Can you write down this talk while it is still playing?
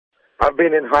I've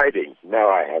been in hiding. No,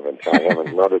 I haven't.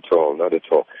 Not at all. Not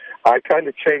at all. I kind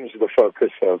of changed the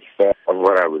focus of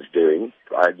what I was doing.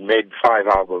 I made 5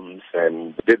 albums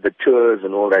and did the tours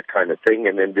and all that kind of thing,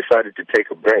 and then decided to take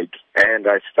a break. And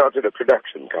I started a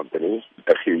production company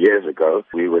a few years ago.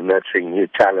 We were nurturing new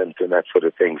talent and that sort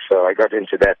of thing, so I got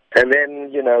into that. And then,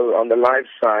 on the live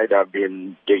side, I've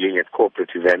been gigging at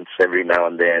corporate events every now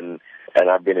and then, and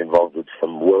I've been involved with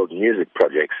some world music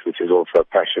projects, which is also a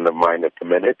passion of mine at the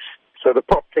minute. So the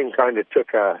pop thing kind of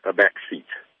took a back seat.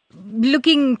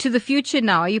 Looking to the future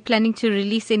now, are you planning to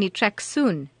release any tracks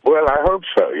soon? Well, I hope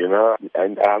so,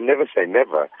 and I'll never say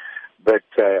never, but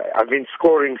I've been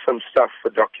scoring some stuff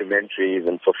for documentaries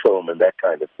and for film and that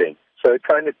kind of thing. So it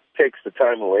kind of takes the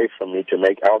time away from me to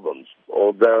make albums,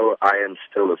 although I am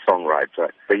still a songwriter.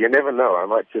 But you never know, I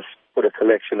might just put a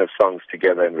collection of songs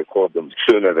together and record them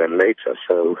sooner than later.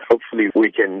 So hopefully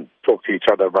we can talk to each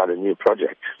other about a new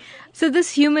project. So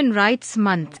this Human Rights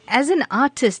Month, as an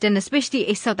artist and especially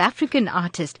a South African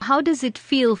artist, how does it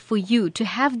feel for you to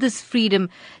have this freedom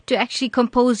to actually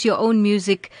compose your own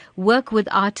music, work with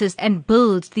artists and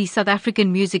build the South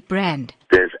African music brand?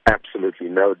 There's absolutely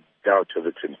no doubt of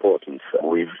its importance.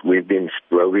 We've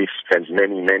spent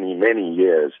many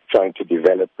years trying to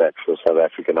develop that for South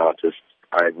African artists.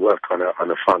 I work on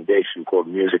a foundation called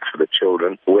Music for the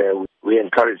Children, where we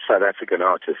encourage South African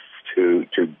artists to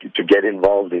get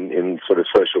involved in sort of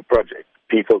social projects.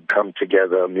 People come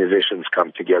together, musicians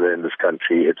come together in this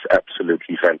country. It's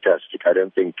absolutely fantastic. I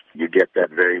don't think you get that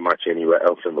very much anywhere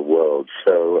else in the world.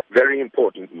 So very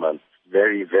important month,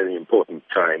 very important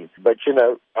time. But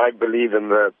I believe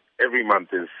in every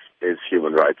month is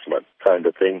Human Rights Month kind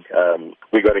of thing.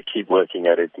 We got to keep working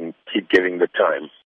at it and keep giving the time.